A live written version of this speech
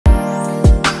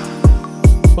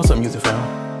What's up, music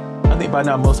fam? I think by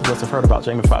now most of us have heard about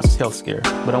Jamie Foxx's health scare,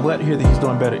 but I'm glad to hear that he's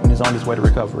doing better and is on his way to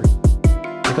recovery.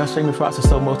 Because Jamie Foxx is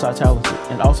so multi-talented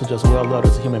and also just well-loved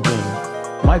as a human being,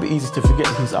 it might be easy to forget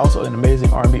that he's also an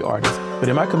amazing R&B artist. But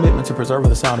in my commitment to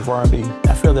preserving the sound of R&B,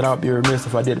 I feel that I would be remiss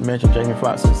if I didn't mention Jamie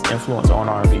Foxx's influence on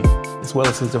R&B, as well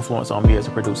as his influence on me as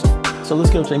a producer. So let's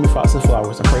give Jamie Foxx his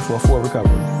flowers and pray for a full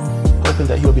recovery, hoping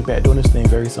that he'll be back doing his thing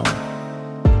very soon.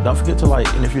 Don't forget to like,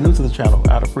 and if you're new to the channel,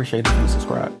 I'd appreciate it if you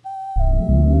subscribe.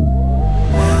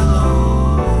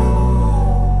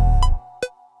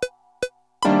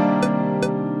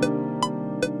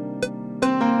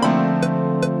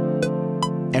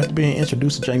 After being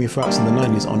introduced to Jamie Foxx in the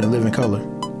 90s on In Living Color,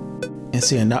 and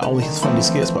seeing not only his funny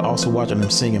skits but also watching him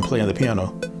sing and play on the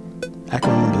piano, I can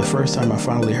remember the first time I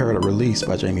finally heard a release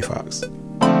by Jamie Foxx.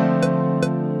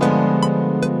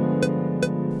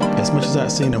 As much as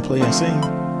I'd seen him play and sing,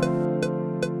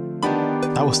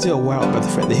 I was still wowed by the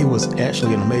fact that he was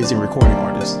actually an amazing recording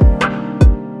artist.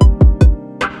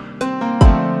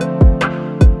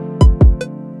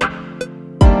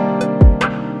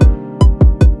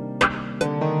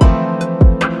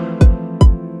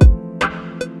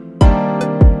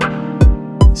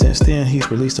 Since then,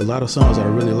 he's released a lot of songs that I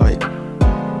really like,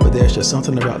 but there's just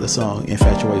something about the song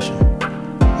Infatuation.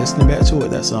 Listening back to it,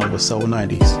 that song was so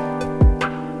 90s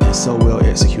and so well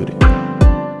executed.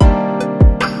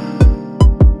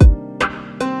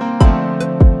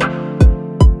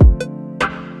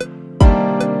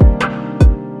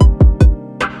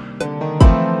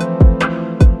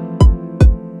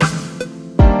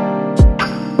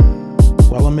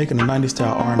 While I'm making a 90s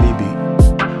style R&B beat,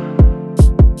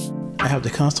 I have to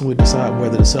constantly decide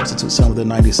whether to substitute some of the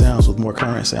 90s sounds with more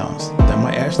current sounds that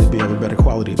might actually be of a better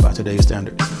quality by today's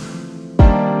standards.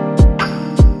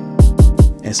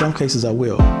 In some cases I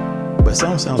will, but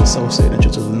some sounds are so signature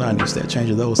to the 90s that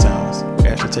changing those sounds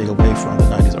actually take away from the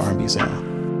 90s R&B sound.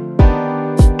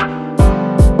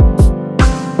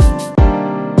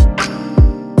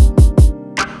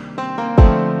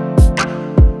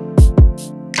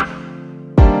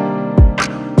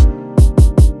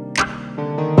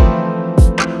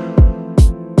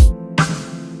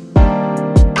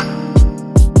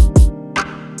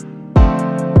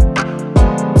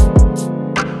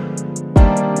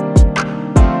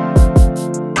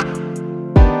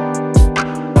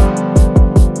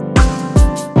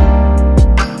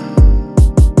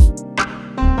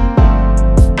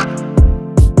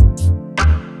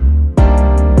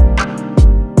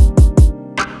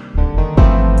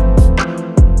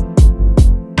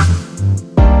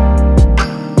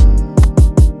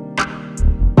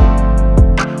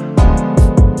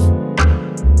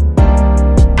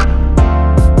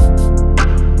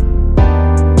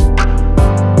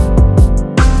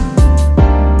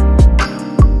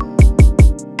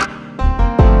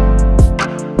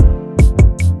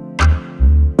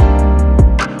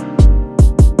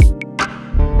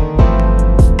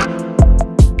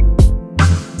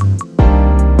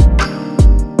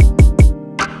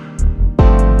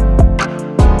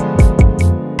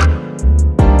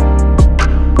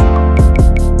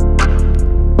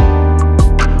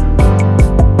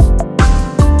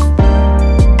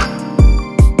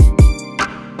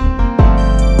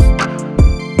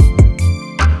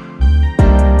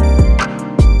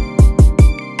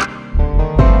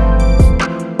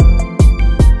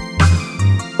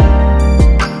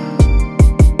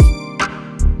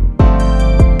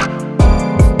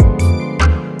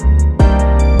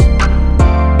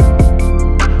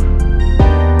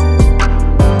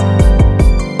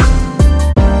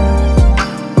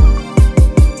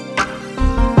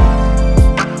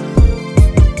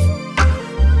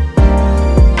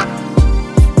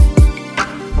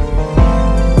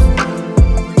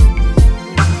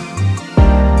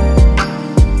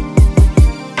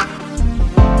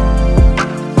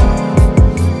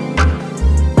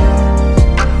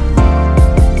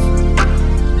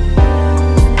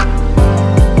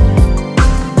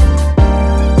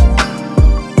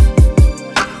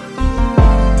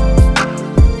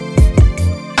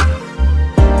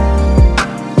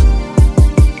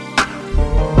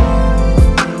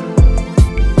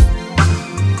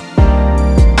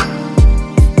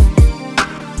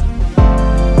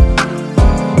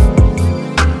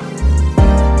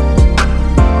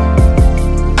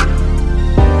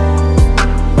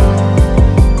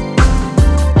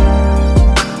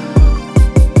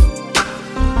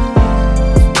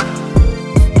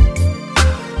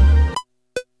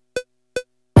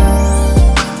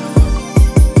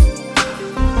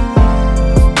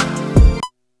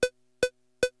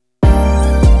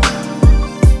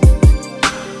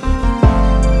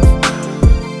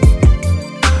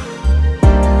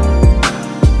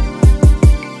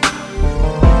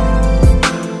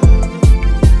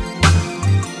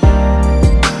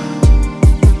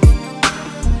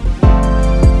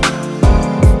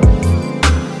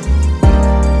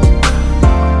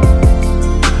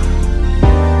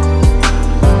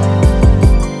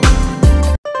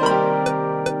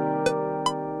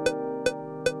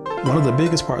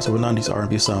 biggest parts of a 90s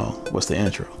R&B song was the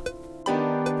intro.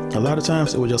 A lot of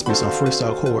times it would just be some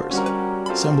freestyle chords,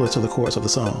 similar to the chords of the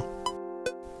song,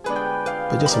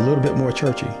 but just a little bit more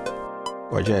churchy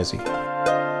or jazzy.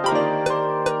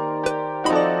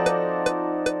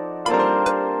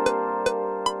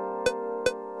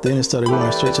 Then it started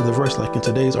going straight to the verse like in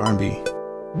today's R&B.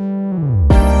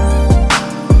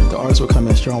 The artist would come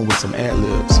in strong with some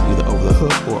ad-libs, either over the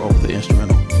hook or over the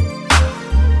instrumental.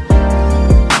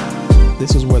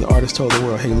 This is where the artist told the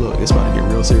world, hey look, it's about to get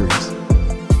real serious.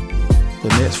 The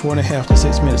next 4.5 to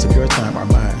 6 minutes of your time are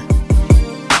mine.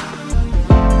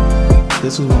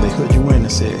 This was when they hooked you in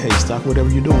and said, hey, stop whatever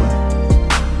you're doing,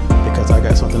 because I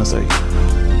got something to say.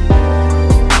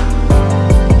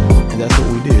 And that's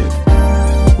what we did.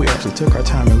 We actually took our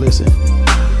time and listened.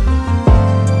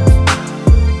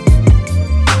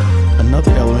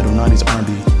 Another element of 90s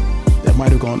R&B that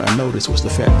might have gone unnoticed was the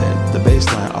fact that the bass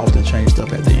line often changed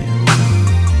up at the end.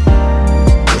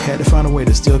 They had to find a way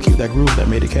to still keep that groove that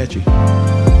made it catchy,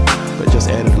 but just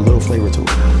added a little flavor to it.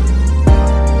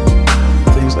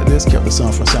 Things like this kept the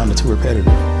song from sounding too repetitive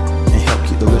and helped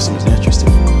keep the listeners interested.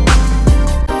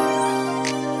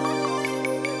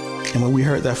 And when we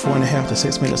heard that 4.5 to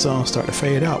 6 minute song start to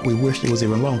fade out, we wished it was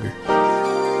even longer.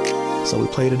 So we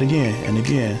played it again and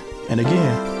again and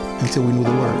again until we knew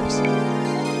the words.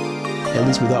 At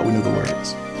least we thought we knew the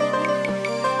words.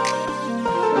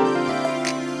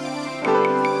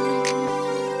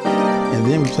 And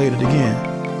then we played it again,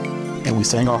 and we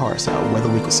sang our hearts out, whether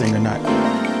we could sing or not.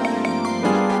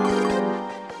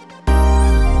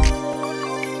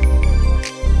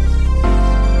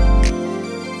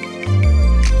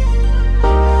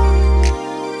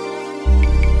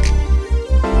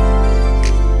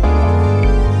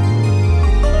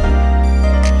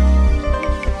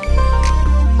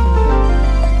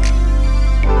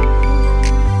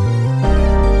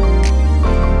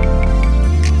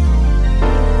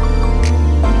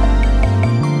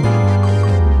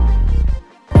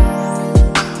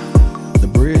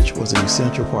 Was an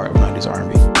essential part of 90s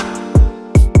R&B.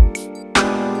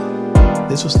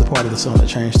 This was the part of the song that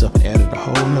changed up and added a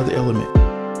whole nother element,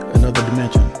 another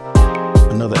dimension,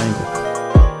 another angle.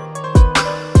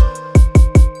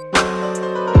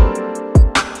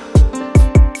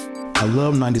 I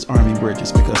love 90s R&B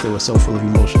bridges because they were so full of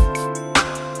emotion.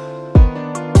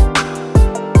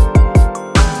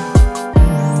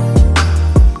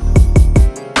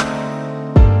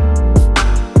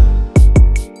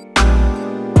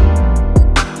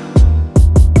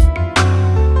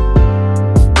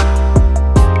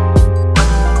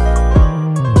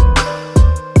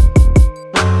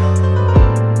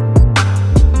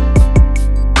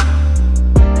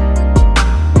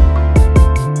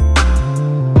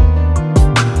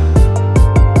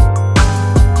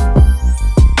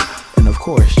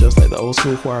 Just like the old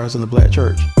school choirs in the black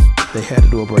church, they had to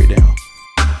do a breakdown.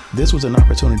 This was an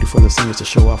opportunity for the singers to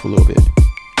show off a little bit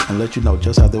and let you know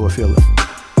just how they were feeling,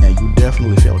 and you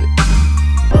definitely felt it.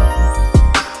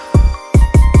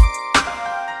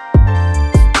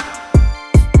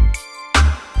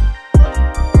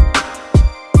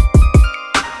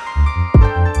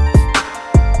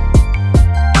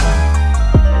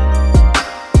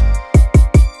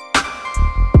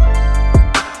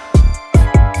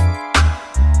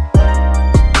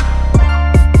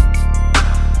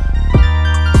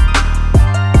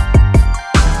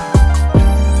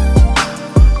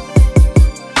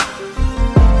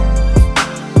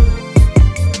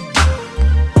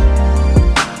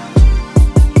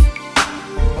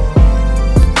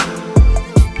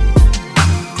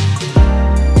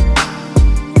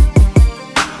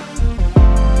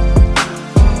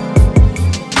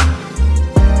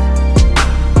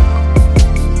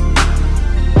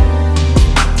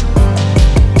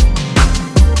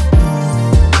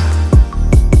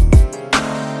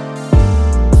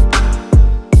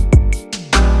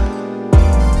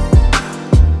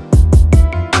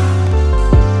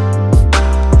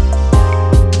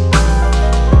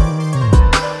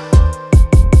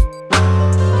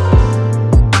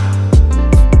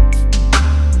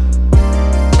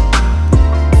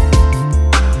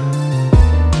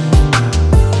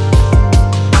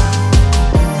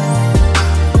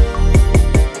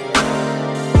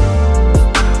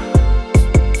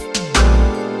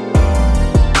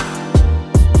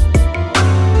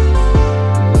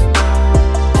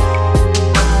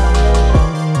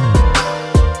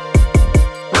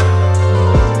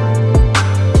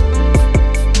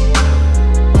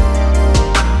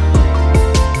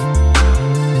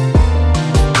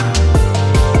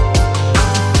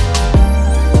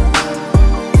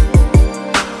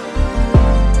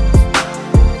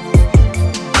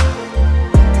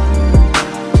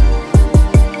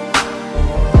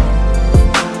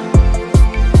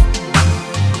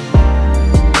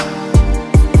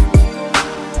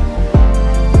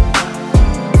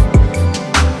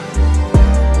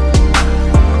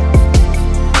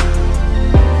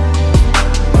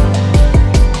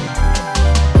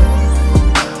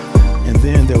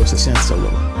 there was the synth solo.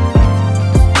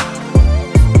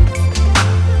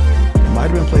 It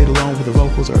might have been played along with the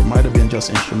vocals, or it might have been just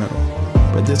instrumental,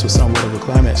 but this was somewhat of a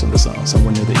climax of the song,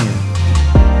 somewhere near the end.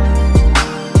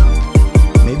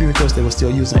 Maybe because they were still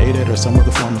using 8/8 or some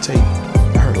other form of tape.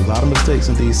 I heard a lot of mistakes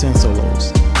in these synth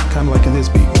solos, kind of like in this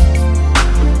beat,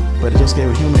 but it just gave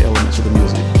a human element to the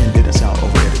music and didn't sound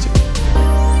over-edited.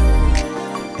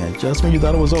 And just when you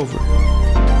thought it was over,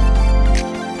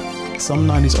 some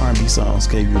 90s R&B songs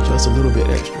gave you just a little bit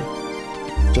extra,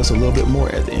 just a little bit more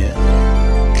at the end.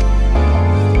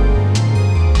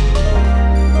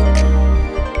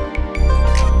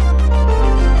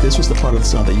 This was the part of the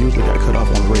song that usually got cut off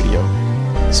on the radio,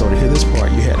 so to hear this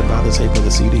part you had to buy the tape or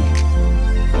the CD,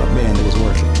 but man, it was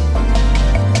worth it.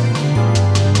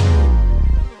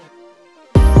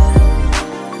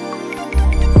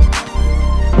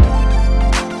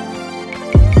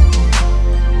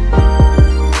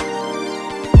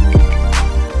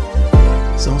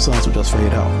 Some songs would just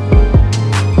fade out,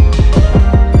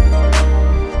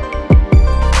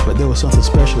 but there was something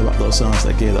special about those songs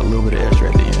that gave that little bit of extra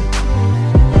at the end.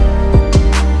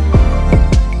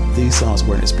 These songs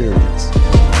were an experience.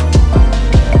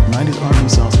 90s R&B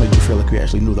songs made you feel like you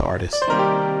actually knew the artist.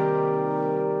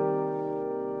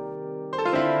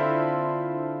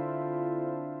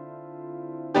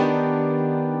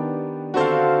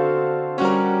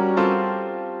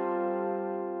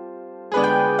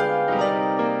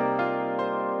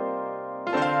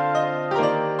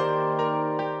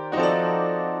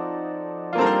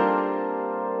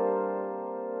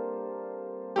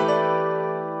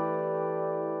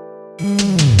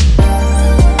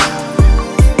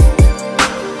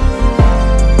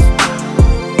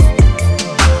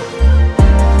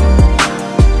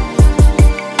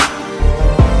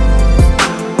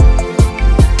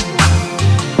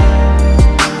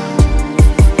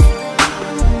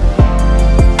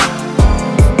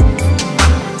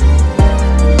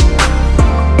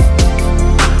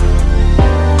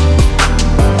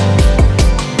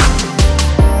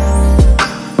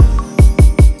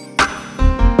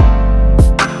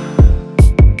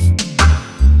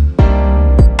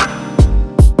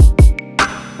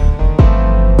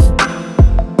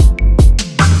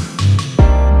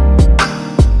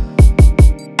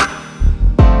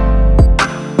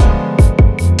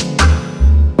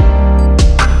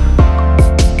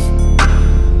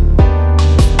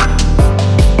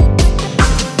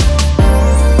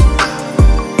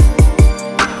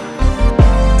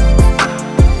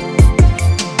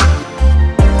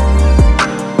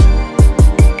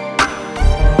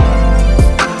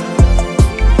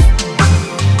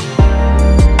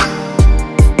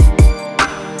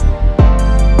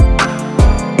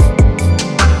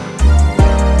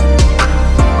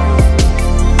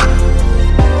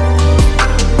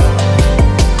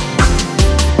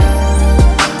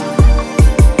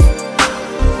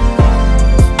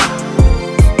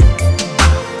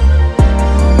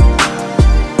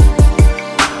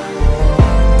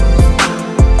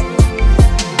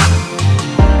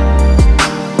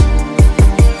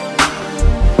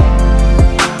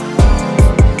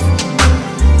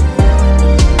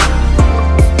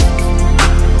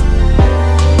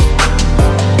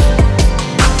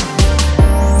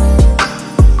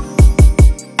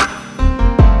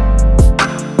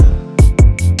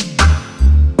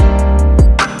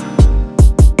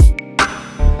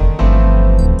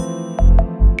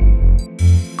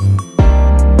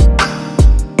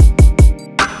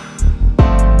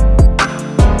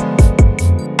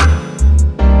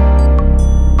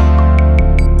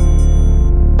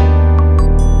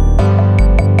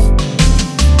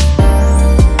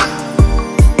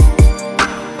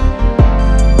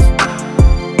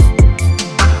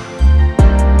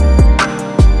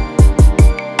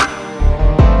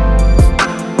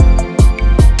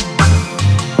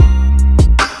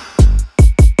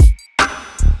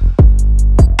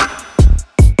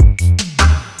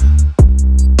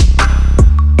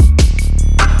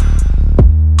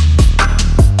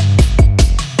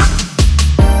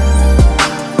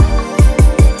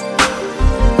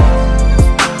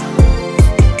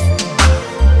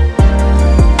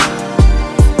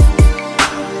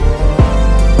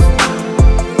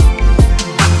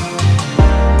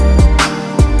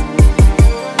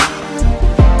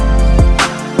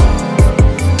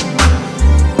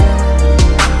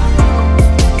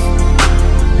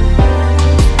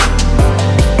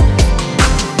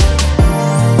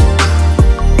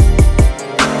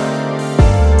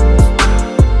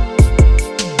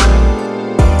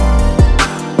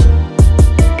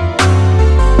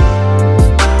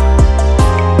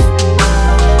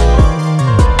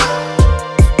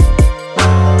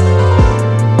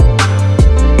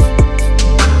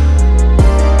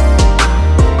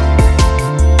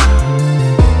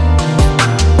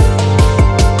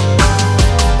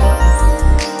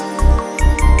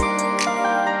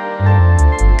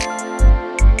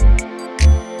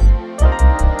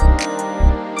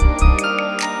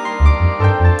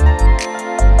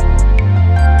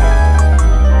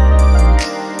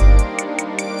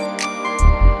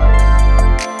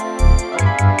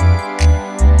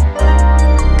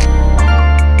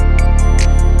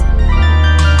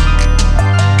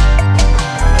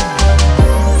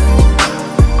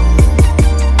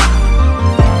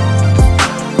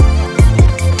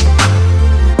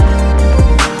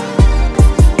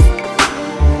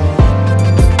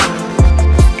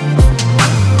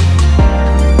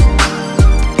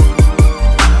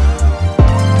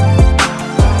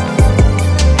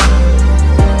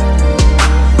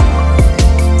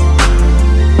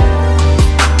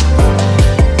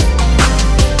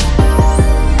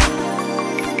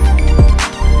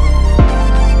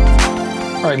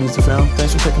 Alright, music fam,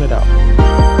 thanks for checking it out.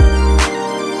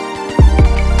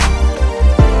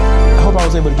 I hope I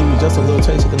was able to give you just a little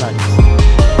taste of the 90s.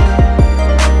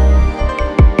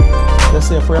 Let's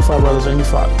say a prayer for our brother Jamie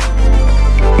Foxx.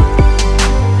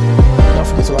 Don't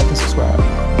forget to like and subscribe.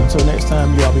 Until next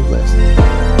time, you all be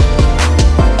blessed.